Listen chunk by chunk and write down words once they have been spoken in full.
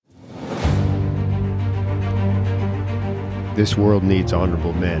This world needs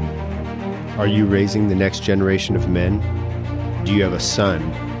honorable men. Are you raising the next generation of men? Do you have a son,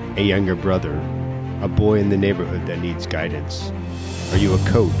 a younger brother, a boy in the neighborhood that needs guidance? Are you a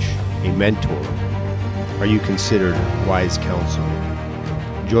coach, a mentor? Are you considered wise counsel?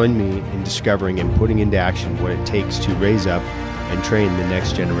 Join me in discovering and putting into action what it takes to raise up and train the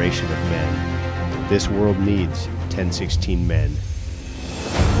next generation of men. This world needs 1016 men.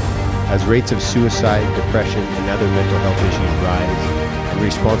 As rates of suicide, depression, and other mental health issues rise, and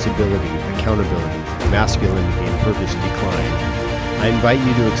responsibility, accountability, masculinity, and purpose decline, I invite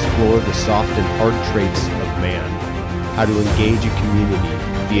you to explore the soft and hard traits of man, how to engage a community,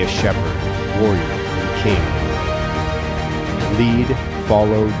 be a shepherd, warrior, and king. Lead,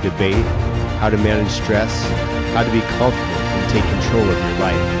 follow, debate, how to manage stress, how to be confident and take control of your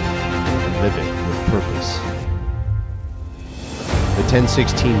life, and live it with purpose. The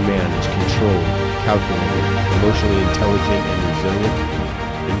 1016 man is controlled, calculated, emotionally intelligent and resilient,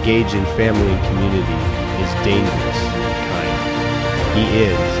 engaged in family and community, is dangerous and kind. He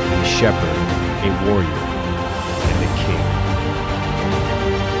is a shepherd, a warrior, and a king.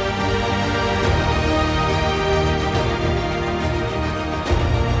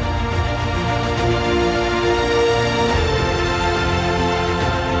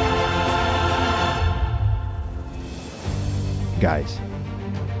 Guys,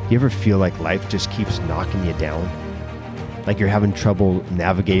 you ever feel like life just keeps knocking you down? Like you're having trouble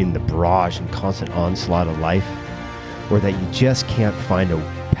navigating the barrage and constant onslaught of life? Or that you just can't find a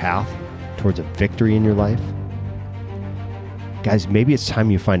path towards a victory in your life? Guys, maybe it's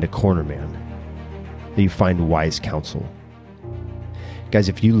time you find a cornerman, that you find wise counsel. Guys,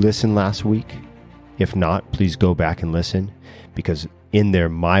 if you listened last week, if not, please go back and listen, because in there,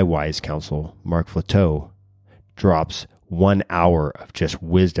 my wise counsel, Mark Flateau, drops 1 hour of just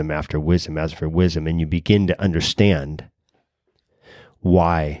wisdom after wisdom after wisdom, and you begin to understand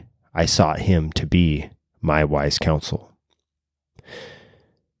why I sought him to be my wise counsel.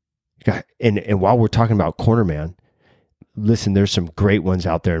 And while we're talking about Cornerman, listen, there's some great ones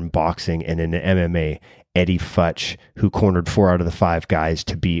out there in boxing and in MMA. Eddie Futch, who cornered 4 out of the 5 guys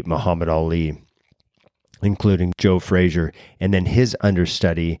to beat Muhammad Ali, including Joe Frazier, and then his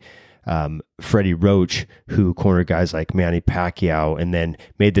understudy, Freddie Roach, who cornered guys like Manny Pacquiao and then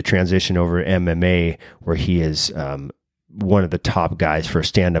made the transition over to MMA, where he is one of the top guys for a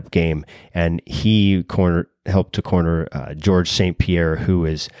stand-up game. And he helped to corner George St. Pierre, who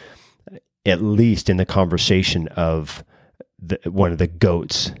is at least in the conversation of one of the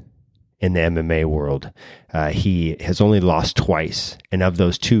GOATs in the MMA world. He has only lost twice. And of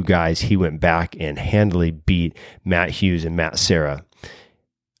those 2 guys, he went back and handily beat Matt Hughes and Matt Serra.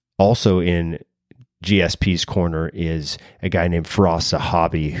 Also in GSP's corner is a guy named Firas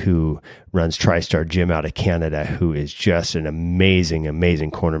Zahabi, who runs TriStar Gym out of Canada, who is just an amazing,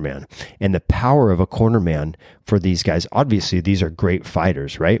 amazing cornerman. And the power of a cornerman for these guys, obviously these are great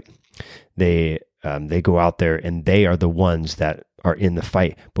fighters, right? They go out there and they are the ones that are in the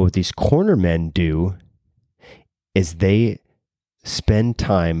fight. But what these cornermen do is they spend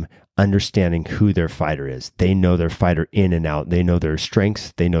time understanding who their fighter is. They know their fighter in and out. They know their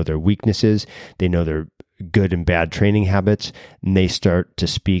strengths. They know their weaknesses. They know their good and bad training habits, and they start to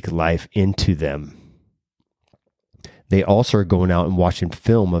speak life into them. They also are going out and watching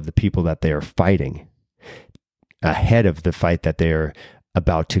film of the people that they are fighting ahead of the fight that they're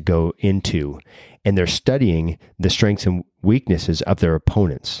about to go into, and they're studying the strengths and weaknesses of their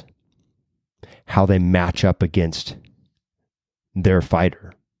opponents, how they match up against their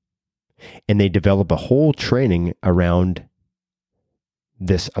fighter. And they develop a whole training around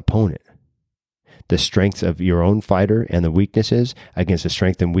this opponent, the strengths of your own fighter and the weaknesses against the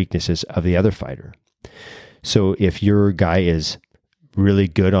strength and weaknesses of the other fighter. So if your guy is really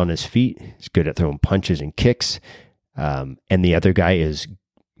good on his feet, he's good at throwing punches and kicks, and the other guy is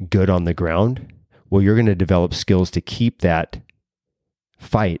good on the ground, well, you're going to develop skills to keep that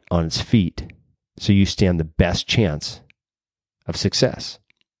fight on its feet so you stand the best chance of success.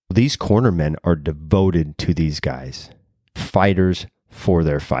 These cornermen are devoted to these guys, fighters for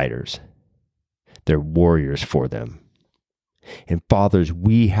their fighters. They're warriors for them. And fathers,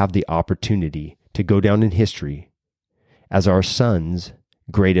 we have the opportunity to go down in history as our sons'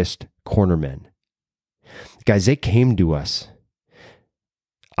 greatest cornermen. Guys, they came to us.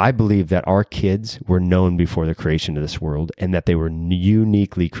 I believe that our kids were known before the creation of this world and that they were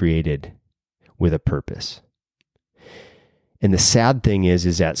uniquely created with a purpose. And the sad thing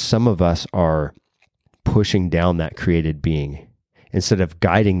is that some of us are pushing down that created being. Instead of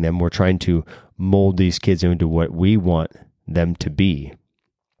guiding them, we're trying to mold these kids into what we want them to be.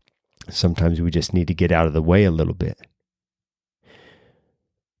 Sometimes we just need to get out of the way a little bit.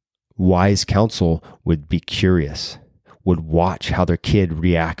 Wise counsel would be curious, would watch how their kid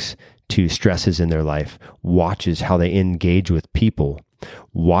reacts to stresses in their life, watches how they engage with people,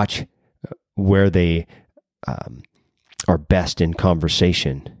 watch where they are best in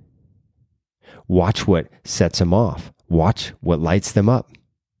conversation, watch what sets them off, watch what lights them up.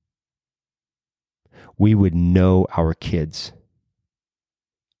 We would know our kids.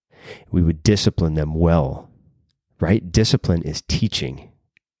 We would discipline them well, right? Discipline is teaching.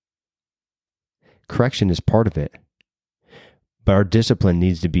 Correction is part of it. But our discipline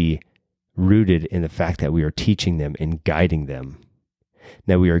needs to be rooted in the fact that we are teaching them and guiding them,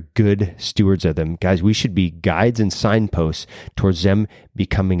 that we are good stewards of them. Guys, we should be guides and signposts towards them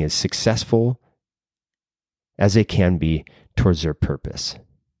becoming as successful as they can be towards their purpose.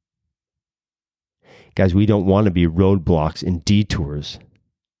 Guys, we don't want to be roadblocks and detours,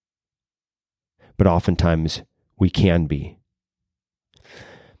 but oftentimes we can be.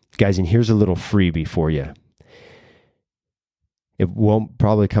 Guys, and here's a little freebie for you. It won't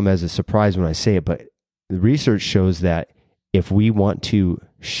probably come as a surprise when I say it, but the research shows that if we want to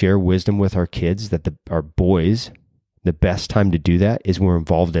share wisdom with our kids, that our boys, the best time to do that is when we're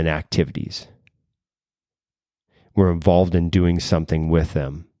involved in activities. We're involved in doing something with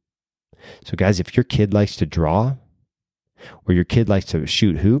them. So guys, if your kid likes to draw, or your kid likes to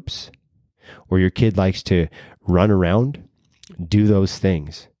shoot hoops, or your kid likes to run around, do those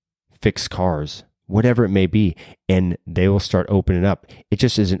things, fix cars, whatever it may be, and they will start opening up. It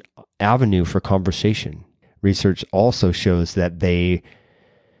just is an avenue for conversation. Research also shows that they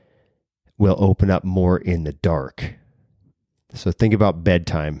will open up more in the dark. So think about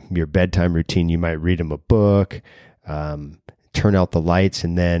bedtime, your bedtime routine. You might read them a book, turn out the lights,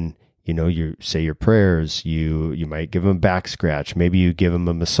 and then you say your prayers. You might give them a back scratch. Maybe you give them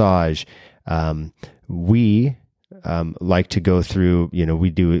a massage. We like to go through, we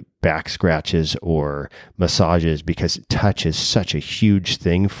do back scratches or massages because touch is such a huge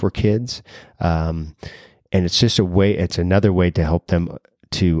thing for kids. And it's just it's another way to help them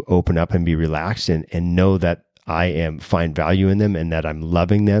to open up and be relaxed and know that I find value in them and that I'm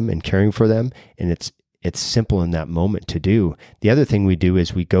loving them and caring for them. And it's simple in that moment to do. The other thing we do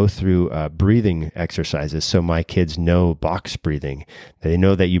is we go through breathing exercises. So my kids know box breathing. They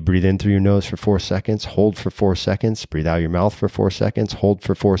know that you breathe in through your nose for 4 seconds, hold for 4 seconds, breathe out your mouth for 4 seconds, hold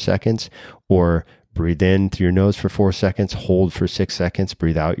for 4 seconds, or breathe in through your nose for 4 seconds, hold for 6 seconds,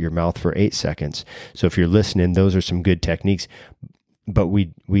 breathe out your mouth for 8 seconds. So if you're listening, those are some good techniques. But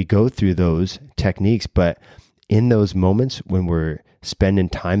we go through those techniques. But in those moments when we're spending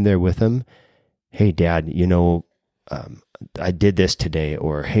time there with them, hey, Dad, I did this today,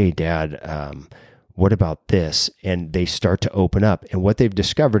 or hey, Dad, what about this? And they start to open up. And what they've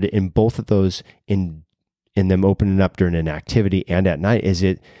discovered in both of those, in them opening up during an activity and at night, is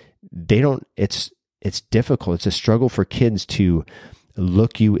it's difficult. It's a struggle for kids to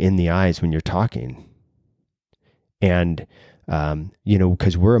look you in the eyes when you're talking. And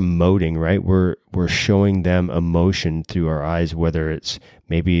because we're emoting, right? We're showing them emotion through our eyes, whether it's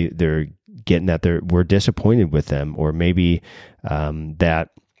maybe they're getting that we're disappointed with them, or maybe that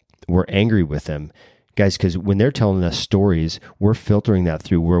we're angry with them. Guys, because when they're telling us stories, we're filtering that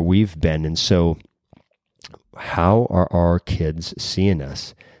through where we've been. And so how are our kids seeing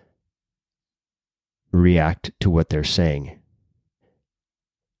us react to what they're saying?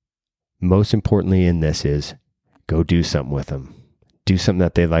 Most importantly in this is go do something with them. Do something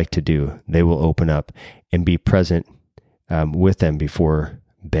that they like to do. They will open up, and be present with them before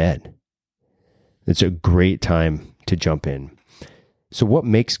bed. It's a great time to jump in. So what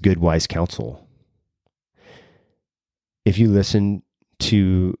makes good, wise counsel? If you listen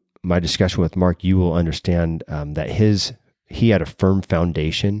to my discussion with Mark, you will understand that he had a firm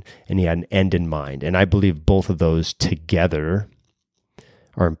foundation and he had an end in mind. And I believe both of those together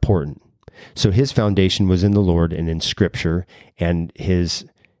are important. So his foundation was in the Lord and in Scripture, and his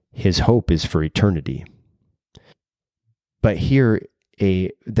hope is for eternity. But here,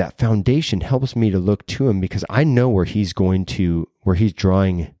 that foundation helps me to look to him because I know where he's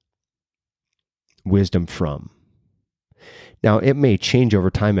drawing wisdom from. Now, it may change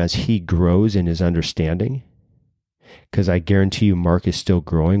over time as he grows in his understanding, because I guarantee you Mark is still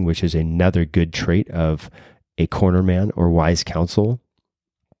growing, which is another good trait of a cornerman or wise counsel.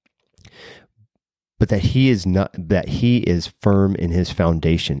 But that he is firm in his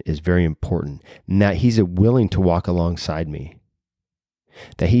foundation is very important, and that he's willing to walk alongside me.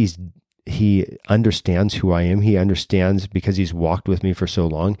 That he understands who I am. He understands, because he's walked with me for so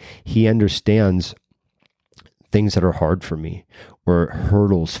long, he understands things that are hard for me or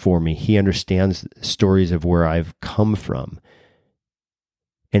hurdles for me. He understands stories of where I've come from.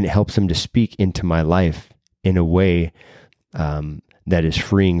 And it helps him to speak into my life in a way that is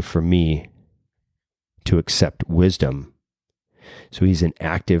freeing for me to accept wisdom. So he's an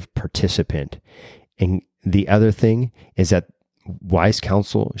active participant. And the other thing is that wise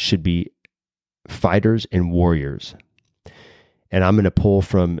counsel should be fighters and warriors. And I'm going to pull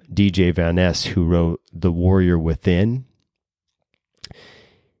from DJ Van Ness, who wrote The Warrior Within.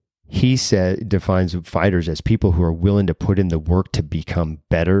 He defines fighters as people who are willing to put in the work to become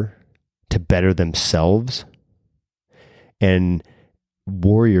better, to better themselves. And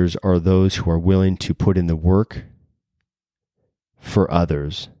warriors are those who are willing to put in the work for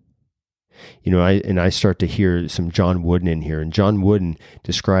others. I start to hear some John Wooden in here, and John Wooden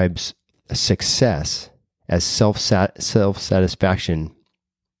describes success as self-satisfaction,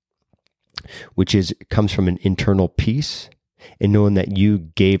 which comes from an internal peace and knowing that you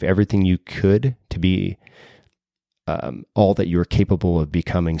gave everything you could to be all that you were capable of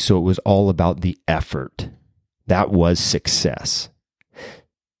becoming. So it was all about the effort. That was success.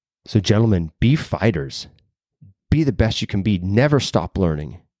 So gentlemen, be fighters. Be the best you can be. Never stop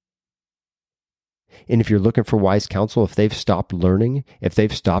learning. And if you're looking for wise counsel, if they've stopped learning, if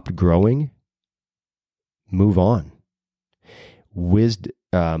they've stopped growing, move on.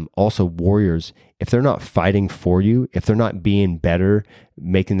 Also warriors, if they're not fighting for you, if they're not being better,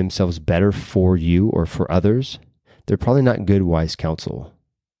 making themselves better for you or for others, they're probably not good wise counsel.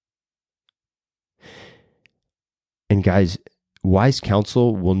 And guys, wise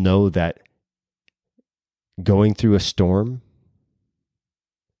counsel will know that going through a storm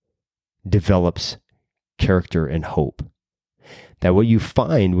develops character and hope. That what you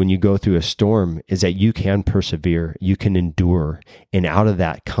find when you go through a storm is that you can persevere, you can endure, and out of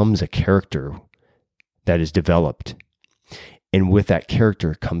that comes a character that is developed. And with that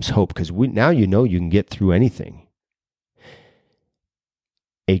character comes hope, because now you know you can get through anything.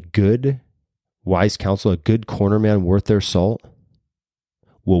 A good wise counsel, a good cornerman worth their salt,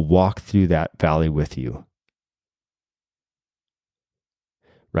 will walk through that valley with you.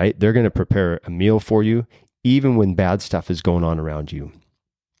 Right? They're going to prepare a meal for you, even when bad stuff is going on around you.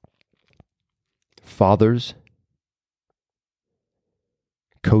 Fathers,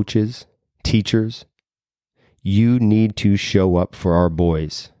 coaches, teachers, you need to show up for our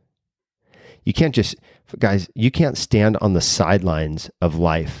boys. You can't you can't stand on the sidelines of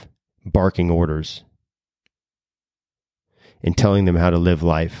life barking orders and telling them how to live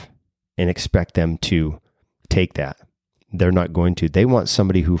life and expect them to take that. They're not going to. They want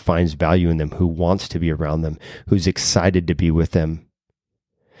somebody who finds value in them, who wants to be around them, who's excited to be with them.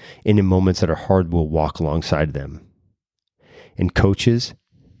 And in moments that are hard, will walk alongside them. And coaches,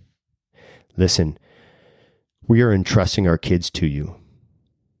 listen, we are entrusting our kids to you.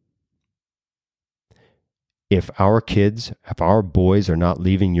 If our boys are not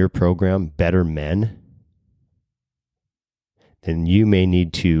leaving your program better men, then you may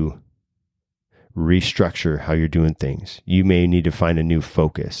need to restructure how you're doing things. You may need to find a new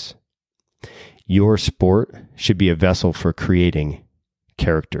focus. Your sport should be a vessel for creating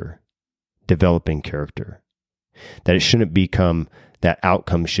character, developing character. That it shouldn't become, that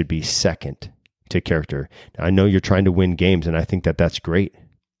outcome should be second to character. Now, I know you're trying to win games, and I think that that's great.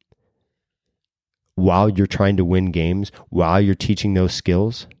 While you're trying to win games, while you're teaching those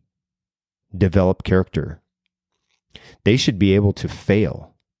skills, develop character. They should be able to fail.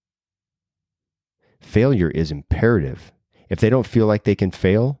 Failure is imperative. If they don't feel like they can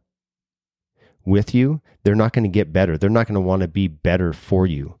fail with you, they're not going to get better. They're not going to want to be better for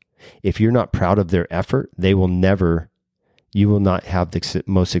you. If you're not proud of their effort, you will not have the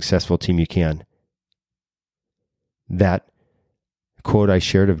most successful team you can. That quote I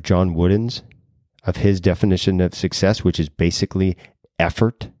shared of John Wooden's, of his definition of success, which is basically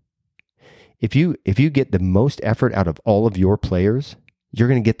effort. If you get the most effort out of all of your players, you're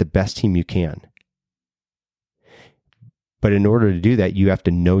going to get the best team you can. But in order to do that, you have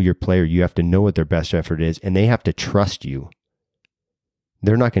to know your player. You have to know what their best effort is, and they have to trust you.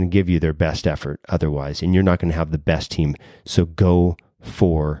 They're not going to give you their best effort otherwise, and you're not going to have the best team. So go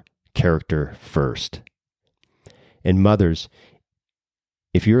for character first. And mothers,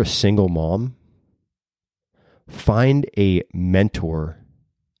 if you're a single mom, find a mentor,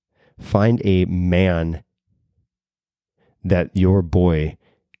 find a man that your boy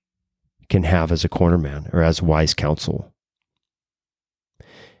can have as a cornerman or as wise counsel.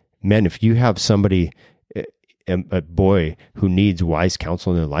 Men, if you have somebody, a boy who needs wise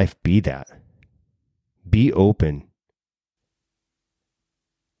counsel in their life, be that. Be open.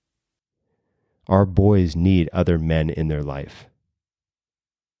 Our boys need other men in their life.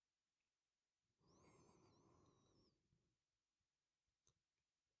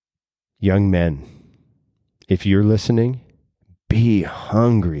 Young men, if you're listening, be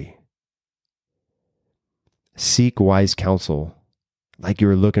hungry. Seek wise counsel like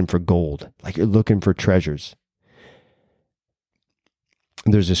you're looking for gold, like you're looking for treasures.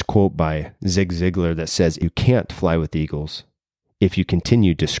 There's this quote by Zig Ziglar that says, "You can't fly with eagles if you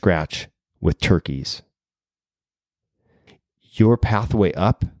continue to scratch with turkeys." Your pathway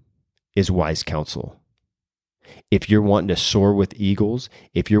up is wise counsel. If you're wanting to soar with eagles,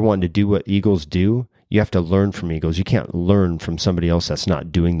 if you're wanting to do what eagles do, you have to learn from eagles. You can't learn from somebody else that's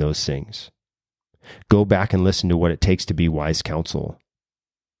not doing those things. Go back and listen to what it takes to be wise counsel.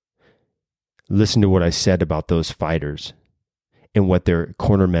 Listen to what I said about those fighters and what their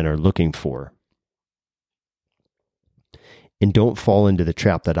cornermen are looking for. And don't fall into the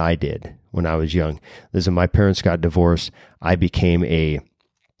trap that I did when I was young. Listen, my parents got divorced. I became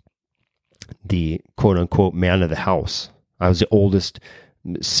the quote unquote man of the house. I was the oldest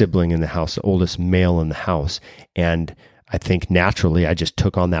sibling in the house, the oldest male in the house. And I think naturally I just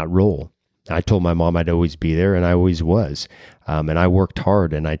took on that role. I told my mom I'd always be there, and I always was. And I worked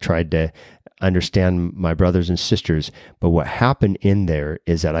hard, and I tried to understand my brothers and sisters. But what happened in there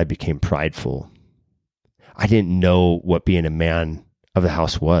is that I became prideful. I didn't know what being a man of the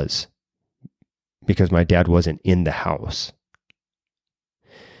house was because my dad wasn't in the house.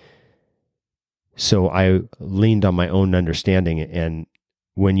 So I leaned on my own understanding. And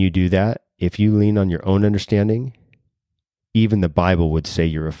when you do that, if you lean on your own understanding, even the Bible would say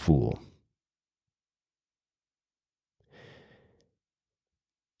you're a fool.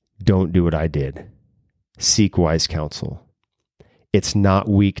 Don't do what I did. Seek wise counsel. It's not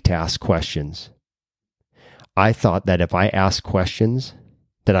weak to ask questions. I thought that if I asked questions,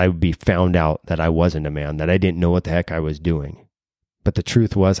 that I would be found out that I wasn't a man, that I didn't know what the heck I was doing. But the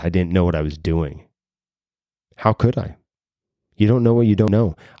truth was, I didn't know what I was doing. How could I? You don't know what you don't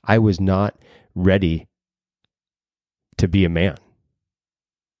know. I was not ready to be a man.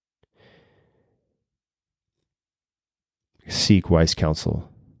 Seek wise counsel.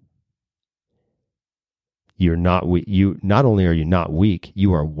 You're not weak. Not only are you not weak,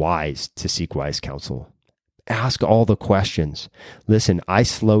 you are wise to seek wise counsel. Ask all the questions. Listen, I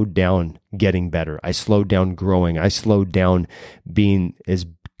slowed down getting better. I slowed down growing. I slowed down being as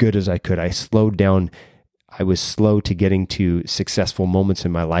good as I could. I was slow to getting to successful moments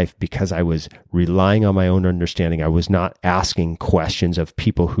in my life because I was relying on my own understanding. I was not asking questions of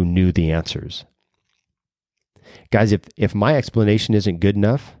people who knew the answers. Guys, if my explanation isn't good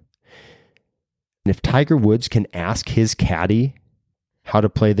enough, and if Tiger Woods can ask his caddy how to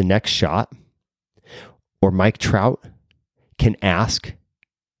play the next shot, or Mike Trout can ask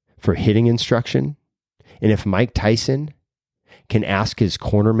for hitting instruction, and if Mike Tyson can ask his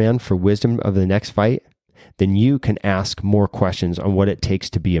cornerman for wisdom of the next fight, then you can ask more questions on what it takes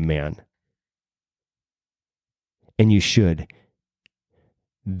to be a man. And you should.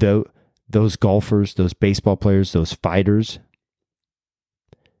 Those golfers, those baseball players, those fighters,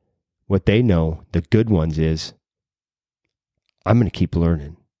 what they know, the good ones, is I'm going to keep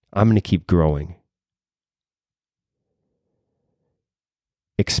learning. I'm going to keep growing.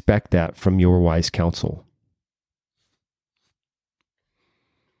 Expect that from your wise counsel.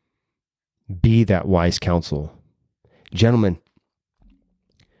 Be that wise counsel. Gentlemen,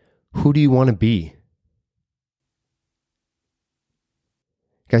 who do you want to be?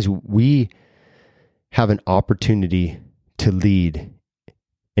 Guys, we have an opportunity to lead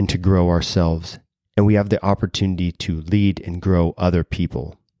and to grow ourselves. And we have the opportunity to lead and grow other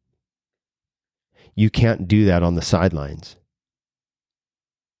people. You can't do that on the sidelines.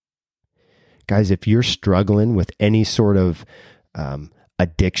 Guys, if you're struggling with any sort of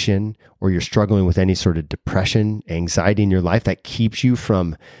addiction, or you're struggling with any sort of depression, anxiety in your life that keeps you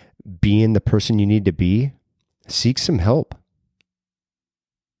from being the person you need to be, seek some help.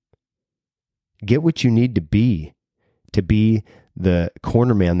 Get what you need to be the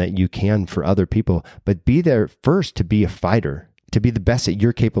cornerman that you can for other people, but be there first to be a fighter, to be the best that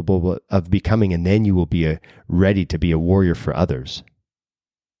you're capable of becoming, and then you will be ready to be a warrior for others.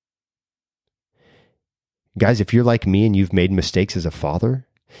 Guys, if you're like me and you've made mistakes as a father,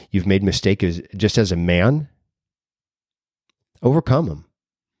 you've made mistakes just as a man, overcome them.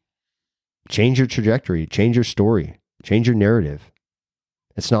 Change your trajectory, change your story, change your narrative.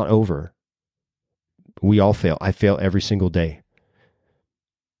 It's not over. We all fail. I fail every single day.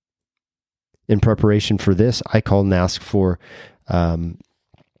 In preparation for this, I called and asked for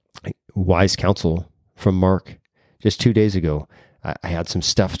wise counsel from Mark just 2 days ago. I had some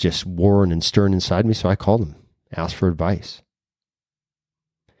stuff just warring and stirring inside me, so I called him, asked for advice.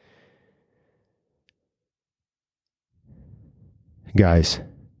 Guys,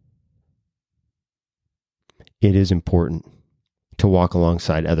 It is important to walk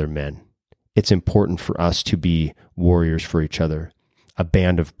alongside other men. It's important for us to be warriors for each other, a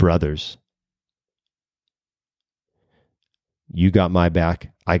band of brothers. You got my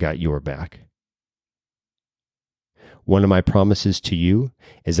back, I got your back. One of my promises to you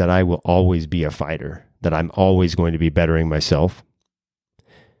is that I will always be a fighter, that I'm always going to be bettering myself.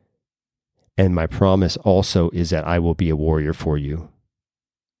 And my promise also is that I will be a warrior for you.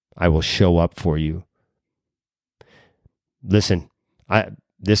 I will show up for you. Listen,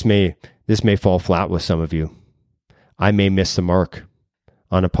 this may fall flat with some of you. I may miss the mark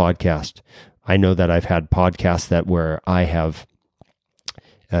on a podcast. I know that I've had podcasts that where I have,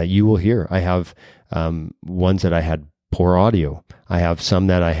 you will hear, I have ones that I had poor audio. I have some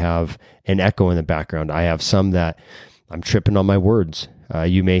that I have an echo in the background. I have some that I'm tripping on my words.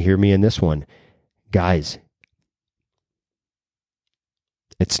 You may hear me in this one. Guys,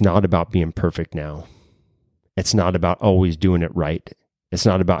 it's not about being perfect now. It's not about always doing it right. It's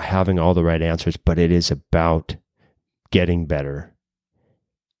not about having all the right answers, but it is about getting better.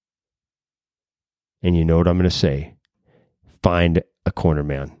 And you know what I'm going to say? Find a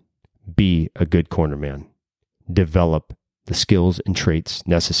cornerman. Be a good cornerman. Develop the skills and traits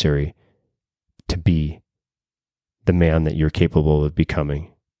necessary to be the man that you're capable of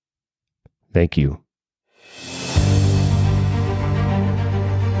becoming. Thank you.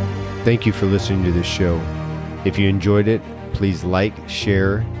 Thank you for listening to this show. If you enjoyed it, please like,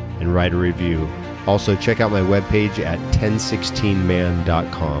 share, and write a review. Also, check out my webpage at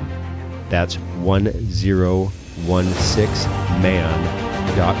 1016man.com. That's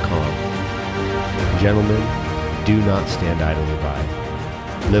 1016man.com. Gentlemen, do not stand idly by.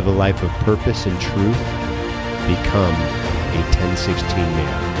 Live a life of purpose and truth. Become a 1016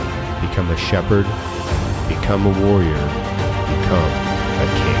 man. Become a shepherd. Become a warrior. Become a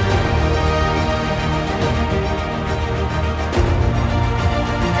king.